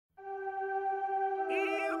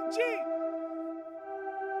Yeah.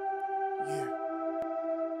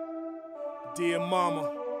 Dear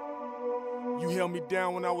mama, you held me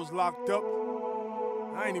down when I was locked up.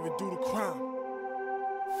 I ain't even do the crime.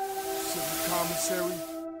 Sit in the commissary,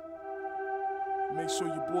 make sure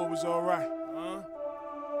your boy was alright.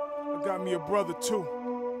 I got me a brother too,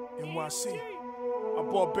 NYC. I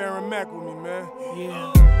brought Baron Mak with me, man.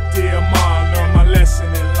 Yeah. Dear mom, learn my lesson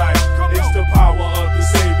in life. It's the power of the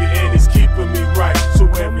Savior and it's keeping me right. So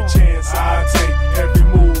every chance I take, every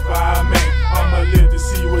move I make, I'ma live to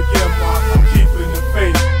see you again, Mom. I'm keeping the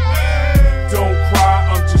faith. Don't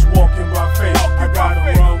cry, I'm just walking by faith. I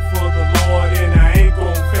gotta run for the Lord and I ain't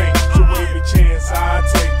gon' faint. So every chance I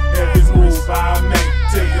take, every move I make,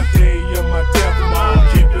 till the day of my death, Mom, I'm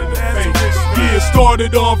keeping the faith. Yeah,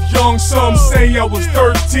 started off young, some say I was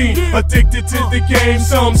 13. Addicted to the game,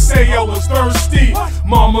 some say I was thirsty.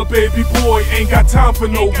 Mama, baby boy, ain't got time for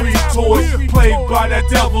no weak toys. Played by that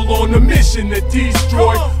devil on a mission to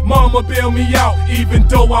destroy. Mama bailed me out, even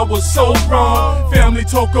though I was so wrong. Family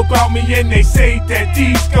talk about me and they say that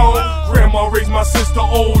D's gone. Grandma raised my sister,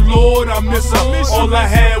 oh Lord, I miss her. All I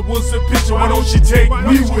had was a picture, why don't she take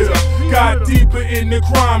me with her? Got deeper in the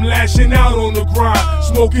crime, lashing out on the grind.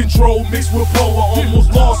 Smoking dro mixed with power,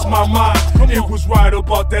 almost lost my mind. It was right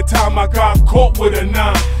about that time I got caught with a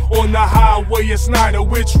 9. On the highway at Snyder,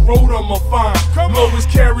 which road I'ma find? Lois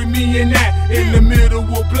carried me in that, in the middle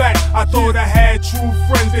of black. I thought I had true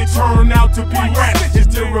friends, they turned out to be rats. Is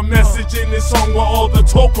there a message in this song where all the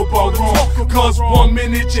talk about wrong? Cause 1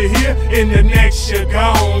 minute you're here, and the next you're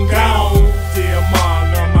gone. Dear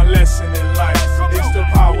mom, learn my lesson in life. It's the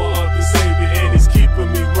power of the Savior and it's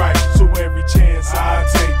keeping me right. So every chance I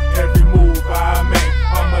take, every move I make,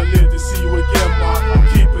 I'ma live to see you again, Mom. I'm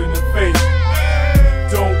keeping the faith.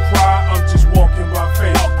 Don't cry, I'm just walking by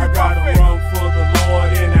faith. I gotta run for the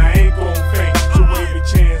Lord and I ain't gon' faint. So every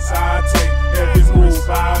chance I take, every move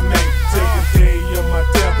I make, till the day of my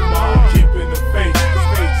death, Mom, I'm keeping the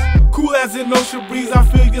faith. Cool as an ocean breeze, I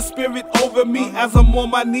feel your spirit over me as I'm on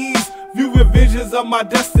my knees, viewing visions of my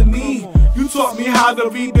destiny. You taught me how to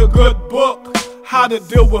read a good book, how to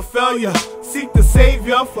deal with failure, seek the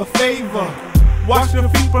Savior for favor. Watch your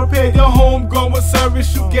feet, prepare your homegoing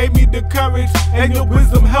service. You gave me the courage and your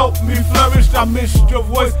wisdom helped me flourish. I missed your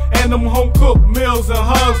voice and them home-cooked meals and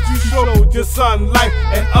hugs. You showed your son life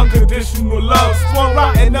and unconditional love. Swore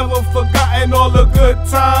out and never forgotten all the good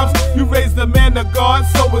times. You raised the man of God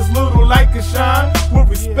so his little light can shine. With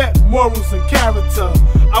respect, morals, and character,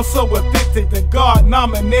 I'm so addicted that God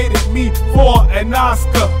nominated me for an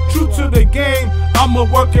Oscar. True to the game, I'm a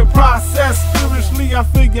work in process. Spiritually, I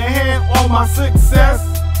feel your hand on my success.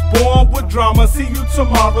 Born with drama, see you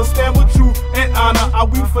tomorrow. Stand with truth and honor. I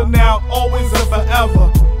weep for now, always and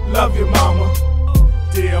forever. Love you, mama.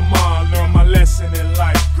 Dear mom, learn my lesson in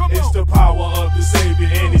life. It's the power of the Savior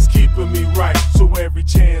and it's keeping me right. So every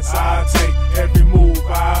chance I take, every move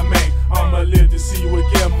I make,